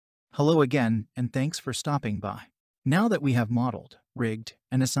Hello again, and thanks for stopping by. Now that we have modeled, rigged,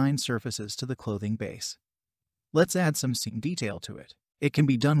 and assigned surfaces to the clothing base, let's add some seam detail to it. It can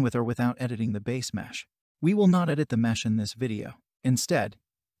be done with or without editing the base mesh. We will not edit the mesh in this video. Instead,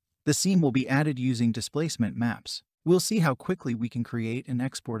 the seam will be added using displacement maps. We'll see how quickly we can create and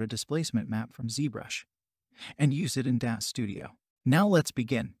export a displacement map from Zbrush and use it in Daz Studio. Now let's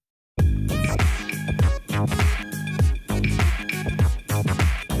begin.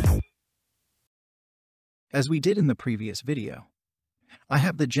 As we did in the previous video, I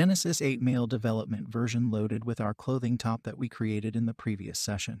have the Genesis 8 male development version loaded with our clothing top that we created in the previous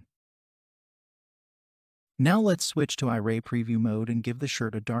session. Now let's switch to Array Preview mode and give the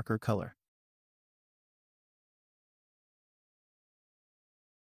shirt a darker color.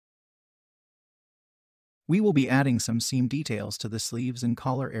 We will be adding some seam details to the sleeves and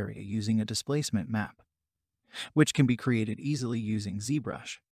collar area using a displacement map, which can be created easily using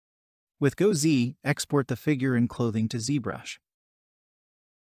Zbrush. With Go Z, export the figure and clothing to Zbrush.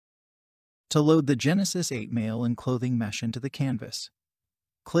 To load the Genesis 8 male and clothing mesh into the canvas,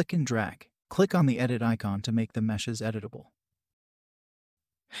 click and drag. Click on the edit icon to make the meshes editable.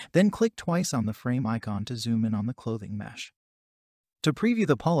 Then click twice on the frame icon to zoom in on the clothing mesh. To preview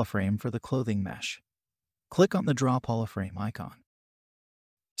the polyframe for the clothing mesh, click on the Draw Polyframe icon.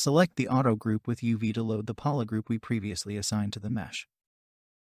 Select the Auto group with UV to load the polygroup we previously assigned to the mesh.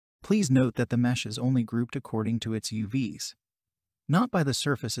 Please note that the mesh is only grouped according to its UVs, not by the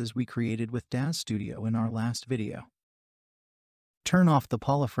surfaces we created with Daz Studio in our last video. Turn off the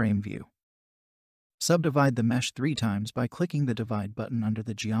polyframe view. Subdivide the mesh 3 times by clicking the Divide button under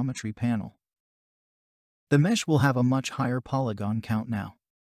the Geometry panel. The mesh will have a much higher polygon count now.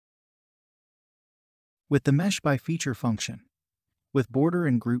 With the Mesh by Feature function, with Border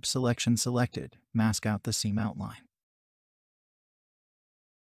and Group selection selected, mask out the seam outline.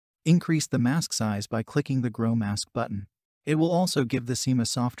 Increase the mask size by clicking the Grow Mask button. It will also give the seam a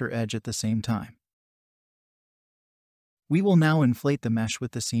softer edge at the same time. We will now inflate the mesh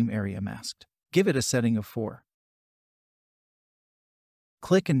with the seam area masked. Give it a setting of 4.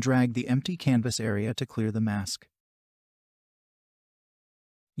 Click and drag the empty canvas area to clear the mask.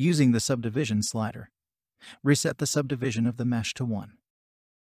 Using the subdivision slider, reset the subdivision of the mesh to 1.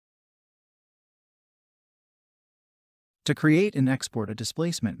 To create and export a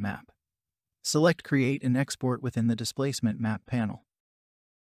displacement map, select Create and Export within the Displacement Map panel.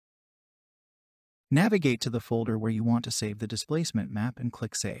 Navigate to the folder where you want to save the displacement map and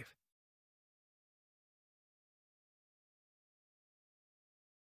click Save.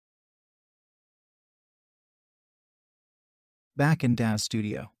 Back in Daz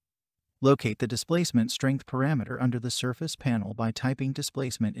Studio, locate the displacement strength parameter under the surface panel by typing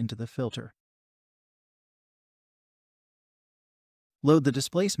displacement into the filter. Load the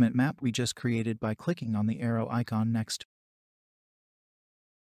displacement map we just created by clicking on the arrow icon next.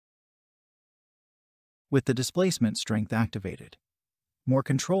 With the displacement strength activated, more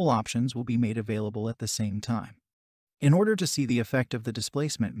control options will be made available at the same time. In order to see the effect of the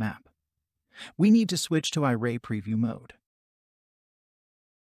displacement map, we need to switch to Array Preview mode.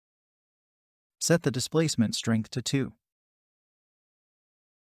 Set the displacement strength to 2.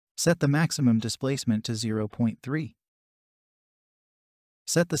 Set the maximum displacement to 0.3.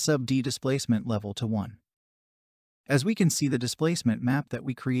 Set the sub-D displacement level to 1. As we can see, the displacement map that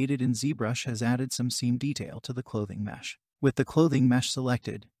we created in Zbrush has added some seam detail to the clothing mesh. With the clothing mesh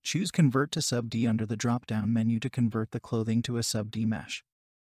selected, choose Convert to sub-D under the drop-down menu to convert the clothing to a sub-D mesh.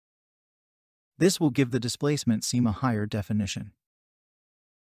 This will give the displacement seam a higher definition.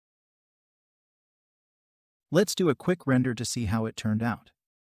 Let's do a quick render to see how it turned out.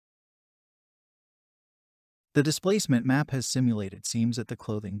 The displacement map has simulated seams at the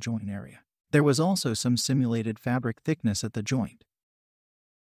clothing joint area. There was also some simulated fabric thickness at the joint.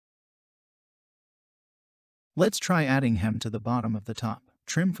 Let's try adding hem to the bottom of the top,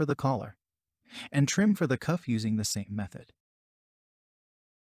 trim for the collar, and trim for the cuff using the same method.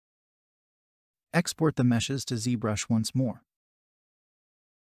 Export the meshes to Zbrush once more.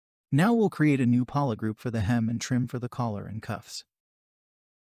 Now we'll create a new polygroup for the hem and trim for the collar and cuffs.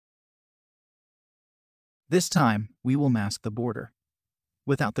 This time, we will mask the border,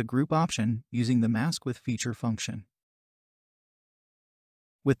 without the group option, using the Mask with Feature function.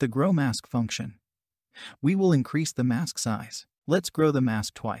 With the Grow Mask function, we will increase the mask size. Let's grow the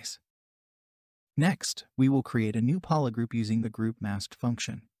mask twice. Next, we will create a new polygroup using the Group Masked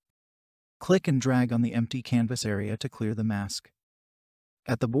function. Click and drag on the empty canvas area to clear the mask.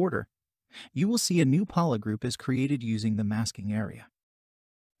 At the border, you will see a new polygroup is created using the masking area.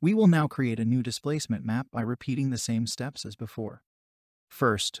 We will now create a new displacement map by repeating the same steps as before.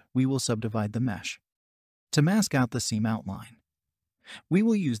 First, we will subdivide the mesh. To mask out the seam outline, we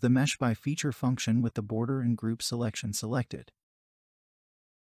will use the Mesh by Feature function with the border and group selection selected.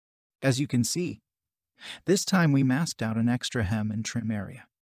 As you can see, this time we masked out an extra hem and trim area.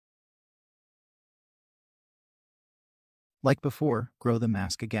 Like before, grow the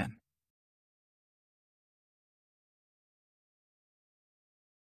mask again.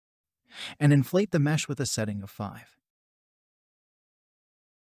 And inflate the mesh with a setting of 5.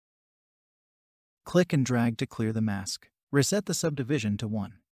 Click and drag to clear the mask. Reset the subdivision to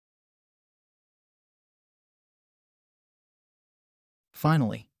 1.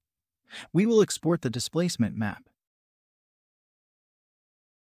 Finally, we will export the displacement map.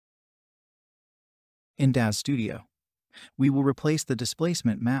 In Daz Studio, we will replace the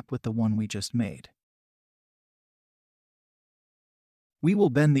displacement map with the one we just made. We will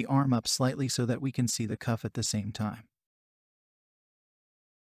bend the arm up slightly so that we can see the cuff at the same time.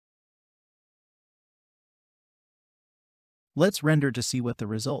 Let's render to see what the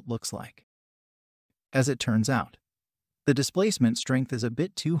result looks like. As it turns out, the displacement strength is a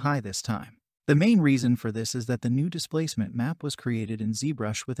bit too high this time. The main reason for this is that the new displacement map was created in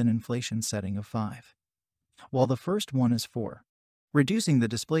Zbrush with an inflation setting of 5, while the first one is 4. Reducing the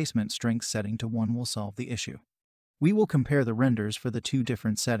displacement strength setting to 1 will solve the issue. We will compare the renders for the two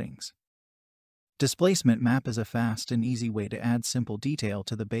different settings. Displacement map is a fast and easy way to add simple detail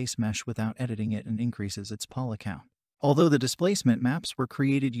to the base mesh without editing it and increases its poly count. Although the displacement maps were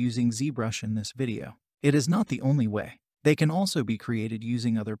created using Zbrush in this video, it is not the only way. They can also be created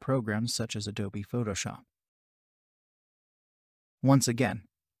using other programs such as Adobe Photoshop. Once again,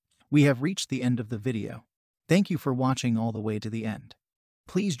 we have reached the end of the video. Thank you for watching all the way to the end.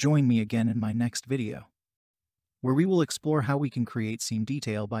 Please join me again in my next video, where we will explore how we can create seam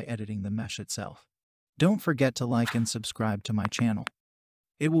detail by editing the mesh itself. Don't forget to like and subscribe to my channel.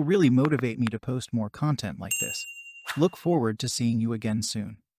 It will really motivate me to post more content like this. Look forward to seeing you again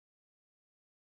soon.